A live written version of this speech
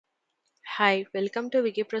Hi, welcome to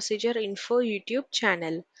Wiki Procedure Info YouTube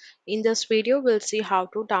channel. In this video, we'll see how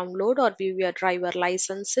to download or view your driver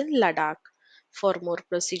license in Ladakh. For more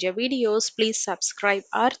procedure videos, please subscribe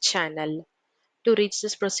our channel. To reach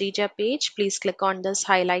this procedure page, please click on this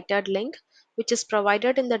highlighted link, which is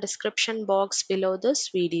provided in the description box below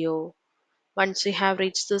this video. Once you have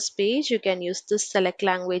reached this page, you can use this select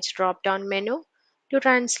language drop down menu to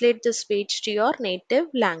translate this page to your native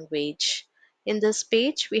language. In this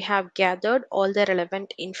page, we have gathered all the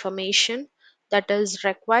relevant information that is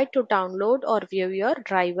required to download or view your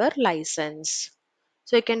driver license.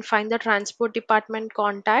 So you can find the transport department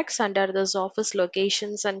contacts under this office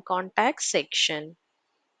locations and contacts section.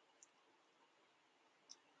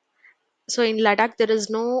 So in Ladakh, there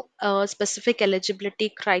is no specific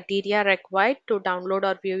eligibility criteria required to download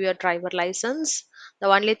or view your driver license. The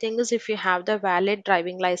only thing is if you have the valid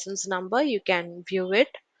driving license number, you can view it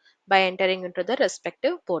by entering into the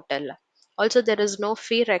respective portal. Also, there is no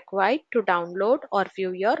fee required to download or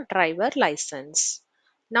view your driver license.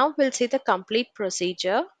 Now we'll see the complete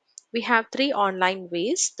procedure. We have three online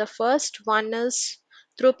ways. The first one is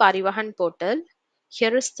through Parivahan portal.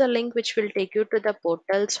 Here is the link which will take you to the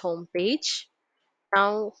portal's homepage.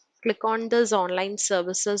 Now click on this online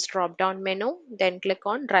services drop down menu, then click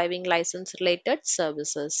on driving license related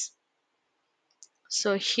services.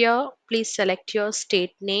 So here please select your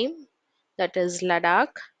state name, that is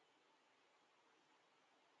Ladakh.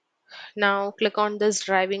 Now click on this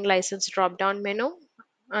driving license drop down menu.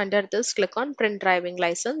 Under this, click on print driving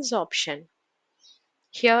license option.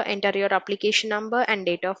 Here enter your application number and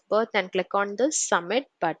date of birth and click on the submit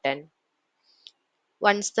button.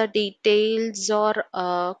 Once the details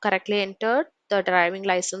are correctly entered, the driving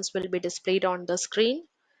license will be displayed on the screen.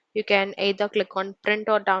 You can either click on print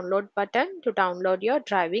or download button to download your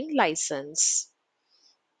driving license.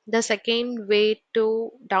 The second way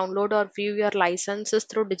to download or view your license is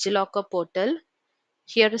through DigiLocker portal.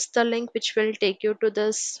 Here is the link which will take you to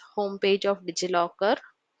this homepage of DigiLocker.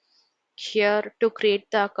 Here to create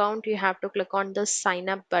the account, you have to click on the sign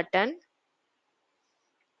up button.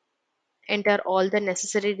 Enter all the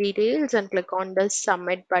necessary details and click on the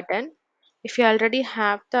submit button. If you already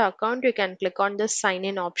have the account, you can click on the sign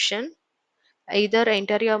in option. Either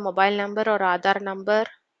enter your mobile number or Aadhaar number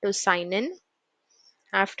to sign in.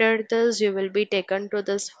 After this, you will be taken to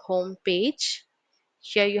this home page.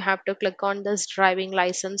 Here you have to click on this driving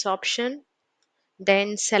license option.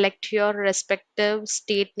 Then select your respective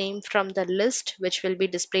state name from the list, which will be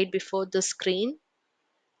displayed before the screen.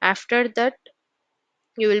 After that,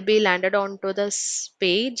 you will be landed onto this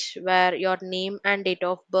page where your name and date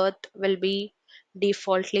of birth will be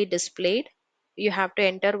defaultly displayed. You have to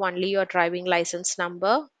enter only your driving license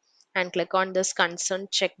number and click on this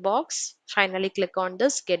consent checkbox. Finally, click on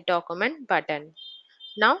this get document button.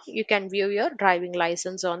 Now you can view your driving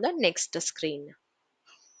license on the next screen.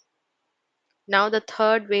 Now the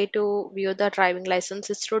third way to view the driving license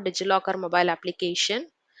is through DigiLocker mobile application.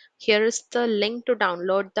 Here is the link to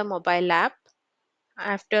download the mobile app.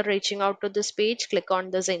 After reaching out to this page, click on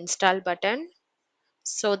this install button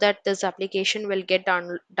so that this application will get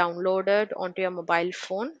downloaded onto your mobile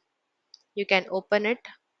phone. You can open it.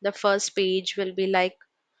 The first page will be like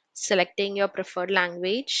selecting your preferred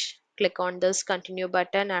language. Click on this continue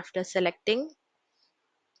button after selecting.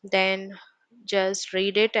 Then just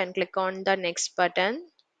read it and click on the next button.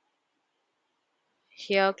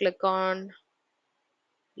 Here click on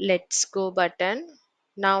let's go button.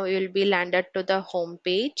 Now you will be landed to the home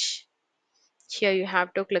page. Here you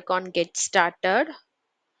have to click on get started.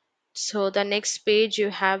 So the next page you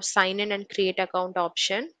have sign in and create account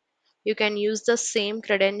option. You can use the same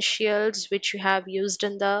credentials which you have used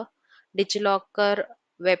in the DigiLocker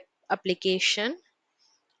web application.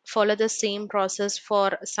 Follow the same process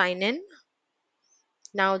for sign in.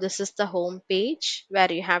 Now this is the home page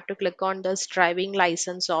where you have to click on this driving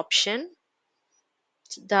license option.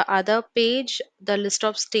 The other page, the list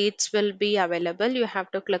of states will be available. You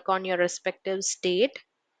have to click on your respective state.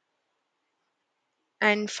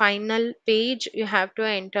 And final page, you have to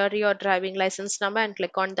enter your driving license number and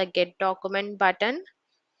click on the get document button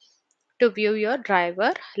to view your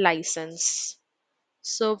driver license.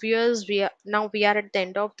 So viewers, we are at the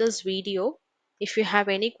end of this video. If you have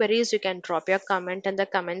any queries, you can drop your comment in the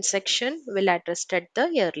comment section. We'll address it at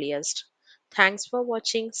the earliest. Thanks for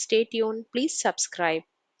watching. Stay tuned. Please subscribe.